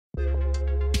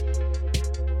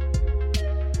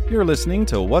You're listening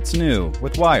to What's New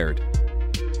with Wired.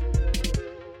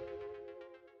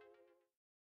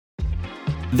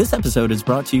 This episode is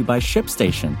brought to you by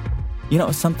ShipStation. You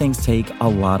know, some things take a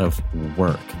lot of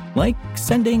work, like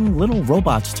sending little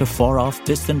robots to far-off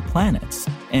distant planets.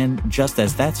 And just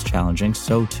as that's challenging,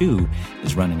 so too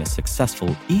is running a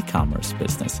successful e-commerce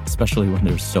business, especially when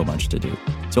there's so much to do.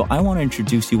 So I want to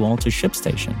introduce you all to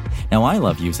ShipStation. Now, I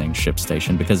love using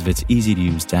ShipStation because of its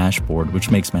easy-to-use dashboard,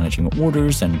 which makes managing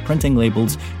orders and printing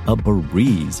labels a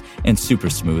breeze and super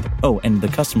smooth. Oh, and the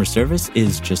customer service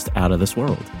is just out of this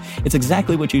world. It's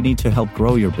exactly what you need to help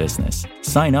grow your business.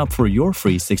 Sign up for your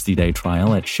free 60-day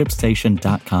trial at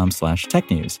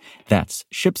shipstation.com/technews. That's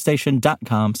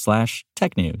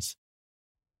shipstation.com/technews.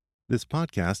 This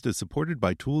podcast is supported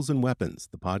by Tools and Weapons,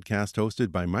 the podcast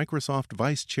hosted by Microsoft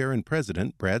Vice Chair and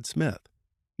President Brad Smith.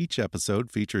 Each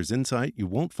episode features insight you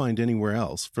won't find anywhere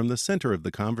else from the center of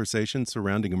the conversation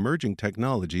surrounding emerging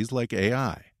technologies like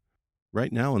AI.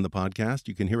 Right now in the podcast,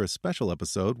 you can hear a special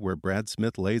episode where Brad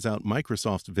Smith lays out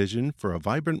Microsoft's vision for a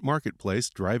vibrant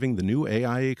marketplace driving the new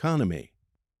AI economy.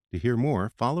 To hear more,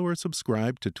 follow or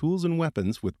subscribe to Tools and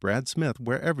Weapons with Brad Smith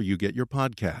wherever you get your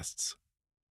podcasts.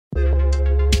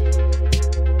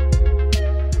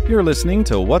 You're listening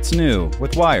to What's New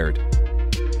with Wired.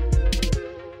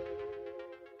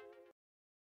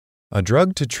 A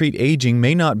drug to treat aging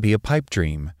may not be a pipe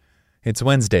dream. It's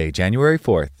Wednesday, January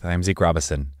 4th. I'm Zeke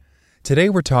Robison. Today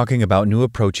we're talking about new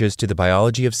approaches to the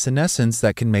biology of senescence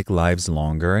that can make lives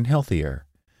longer and healthier.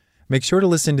 Make sure to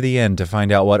listen to the end to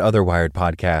find out what other Wired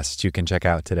podcasts you can check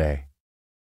out today.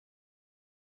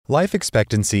 Life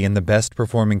expectancy in the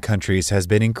best-performing countries has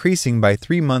been increasing by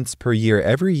 3 months per year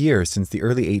every year since the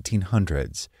early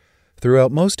 1800s.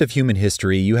 Throughout most of human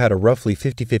history, you had a roughly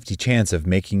 50-50 chance of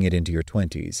making it into your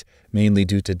 20s, mainly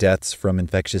due to deaths from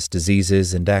infectious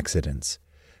diseases and accidents.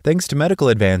 Thanks to medical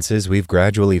advances, we've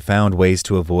gradually found ways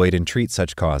to avoid and treat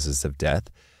such causes of death.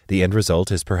 The end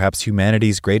result is perhaps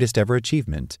humanity's greatest ever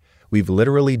achievement. We've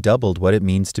literally doubled what it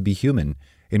means to be human,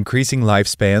 increasing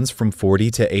lifespans from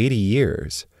 40 to 80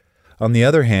 years. On the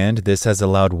other hand, this has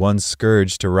allowed one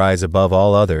scourge to rise above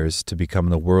all others to become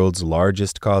the world's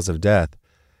largest cause of death: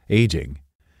 aging.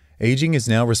 Aging is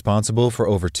now responsible for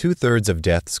over 2/3 of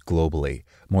deaths globally,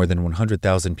 more than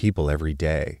 100,000 people every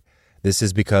day. This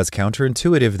is because,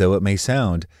 counterintuitive though it may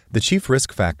sound, the chief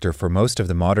risk factor for most of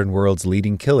the modern world's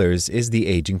leading killers is the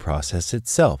aging process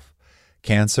itself.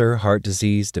 Cancer, heart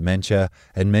disease, dementia,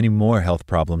 and many more health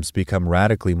problems become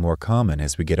radically more common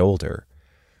as we get older.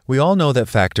 We all know that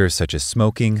factors such as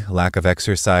smoking, lack of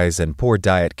exercise, and poor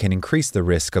diet can increase the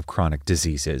risk of chronic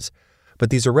diseases, but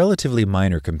these are relatively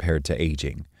minor compared to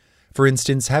aging. For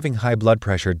instance, having high blood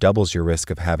pressure doubles your risk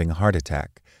of having a heart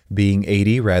attack. Being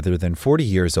 80 rather than 40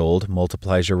 years old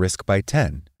multiplies your risk by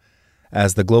 10.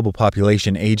 As the global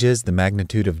population ages, the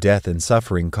magnitude of death and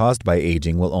suffering caused by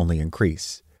aging will only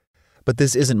increase. But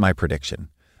this isn't my prediction.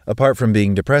 Apart from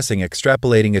being depressing,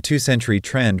 extrapolating a 2-century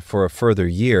trend for a further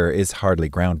year is hardly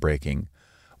groundbreaking.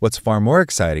 What's far more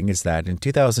exciting is that in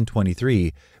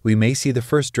 2023, we may see the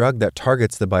first drug that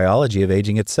targets the biology of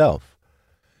aging itself.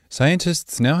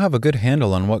 Scientists now have a good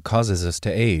handle on what causes us to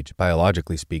age,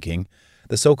 biologically speaking.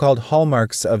 The so-called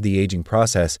hallmarks of the aging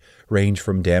process range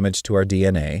from damage to our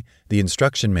DNA, the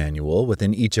instruction manual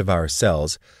within each of our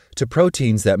cells, to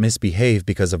proteins that misbehave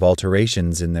because of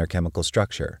alterations in their chemical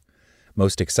structure.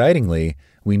 Most excitingly,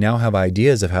 we now have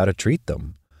ideas of how to treat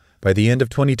them. By the end of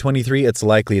 2023, it's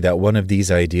likely that one of these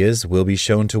ideas will be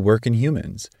shown to work in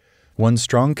humans. One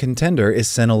strong contender is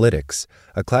senolytics,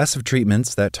 a class of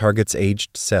treatments that targets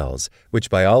aged cells, which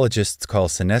biologists call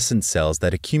senescent cells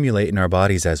that accumulate in our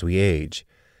bodies as we age.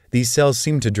 These cells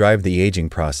seem to drive the aging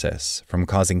process, from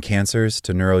causing cancers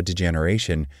to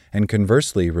neurodegeneration, and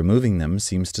conversely, removing them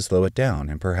seems to slow it down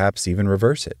and perhaps even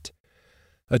reverse it.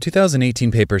 A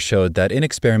 2018 paper showed that in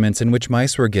experiments in which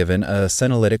mice were given a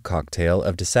senolytic cocktail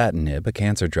of dasatinib, a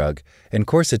cancer drug, and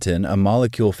quercetin, a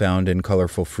molecule found in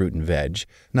colorful fruit and veg,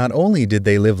 not only did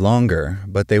they live longer,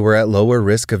 but they were at lower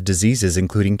risk of diseases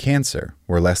including cancer,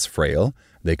 were less frail,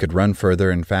 they could run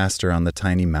further and faster on the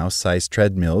tiny mouse-sized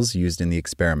treadmills used in the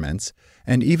experiments,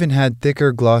 and even had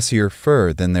thicker, glossier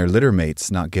fur than their litter mates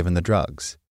not given the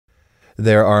drugs.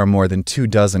 There are more than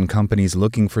 24 companies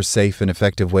looking for safe and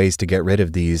effective ways to get rid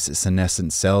of these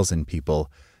senescent cells in people.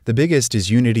 The biggest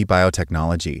is Unity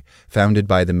Biotechnology, founded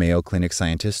by the Mayo Clinic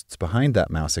scientists behind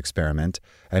that mouse experiment,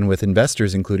 and with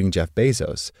investors including Jeff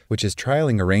Bezos, which is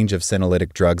trialing a range of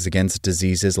senolytic drugs against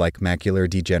diseases like macular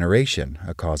degeneration,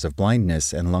 a cause of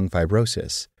blindness, and lung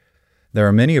fibrosis. There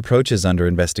are many approaches under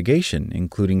investigation,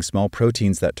 including small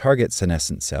proteins that target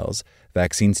senescent cells,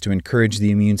 vaccines to encourage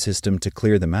the immune system to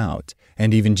clear them out,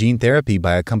 and even gene therapy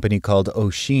by a company called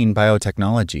Oisin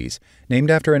Biotechnologies, named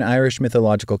after an Irish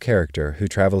mythological character who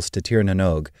travels to Tir na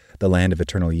Nog, the land of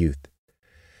eternal youth.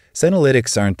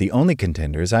 Senolytics aren't the only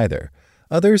contenders either.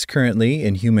 Others currently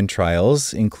in human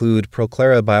trials include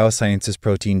Proclera Biosciences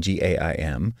protein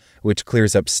GAIM, which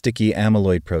clears up sticky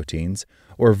amyloid proteins,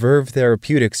 or Verve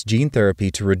Therapeutics gene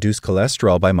therapy to reduce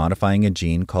cholesterol by modifying a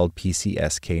gene called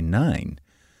PCSK9.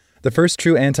 The first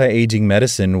true anti-aging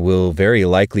medicine will very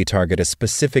likely target a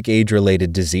specific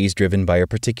age-related disease driven by a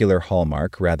particular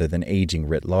hallmark rather than aging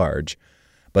writ large.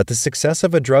 But the success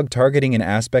of a drug targeting an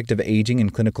aspect of aging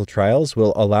in clinical trials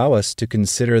will allow us to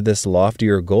consider this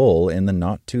loftier goal in the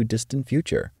not-too-distant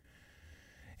future.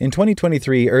 In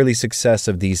 2023, early success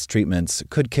of these treatments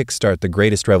could kickstart the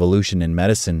greatest revolution in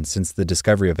medicine since the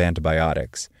discovery of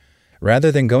antibiotics.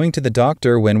 Rather than going to the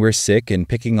doctor when we're sick and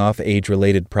picking off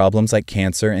age-related problems like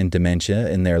cancer and dementia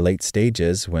in their late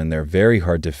stages when they're very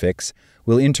hard to fix,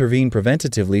 we'll intervene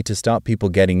preventatively to stop people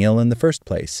getting ill in the first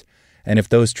place. And if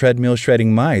those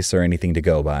treadmill-shredding mice are anything to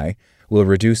go by, we'll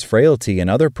reduce frailty and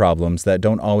other problems that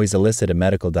don't always elicit a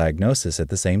medical diagnosis at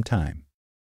the same time.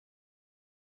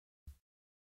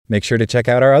 Make sure to check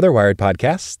out our other Wired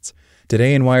podcasts.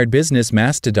 Today in Wired Business,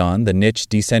 Mastodon, the niche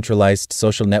decentralized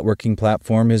social networking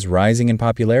platform, is rising in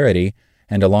popularity,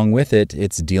 and along with it,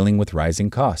 it's dealing with rising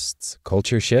costs,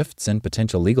 culture shifts, and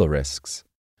potential legal risks.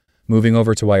 Moving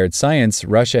over to Wired Science,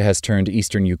 Russia has turned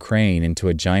eastern Ukraine into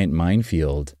a giant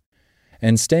minefield.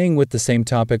 And staying with the same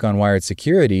topic on Wired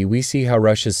Security, we see how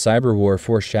Russia's cyber war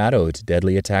foreshadowed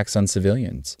deadly attacks on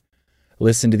civilians.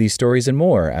 Listen to these stories and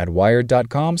more at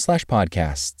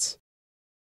wired.com/podcasts.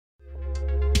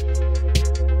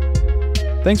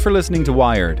 Thanks for listening to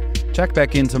Wired. Check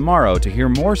back in tomorrow to hear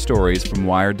more stories from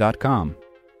Wired.com.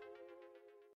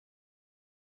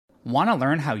 Want to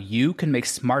learn how you can make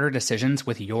smarter decisions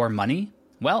with your money?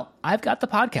 Well, I've got the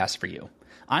podcast for you.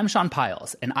 I'm Sean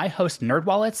Piles, and I host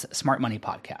NerdWallet's Smart Money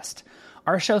Podcast.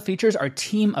 Our show features our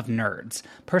team of nerds,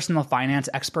 personal finance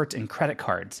experts in credit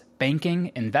cards,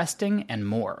 banking, investing, and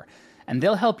more. And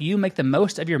they'll help you make the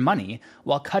most of your money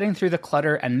while cutting through the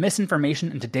clutter and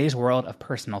misinformation in today's world of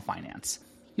personal finance.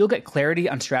 You'll get clarity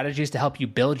on strategies to help you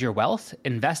build your wealth,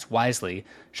 invest wisely,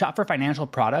 shop for financial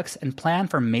products, and plan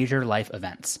for major life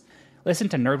events. Listen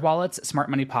to NerdWallet's Smart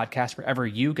Money Podcast wherever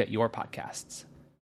you get your podcasts.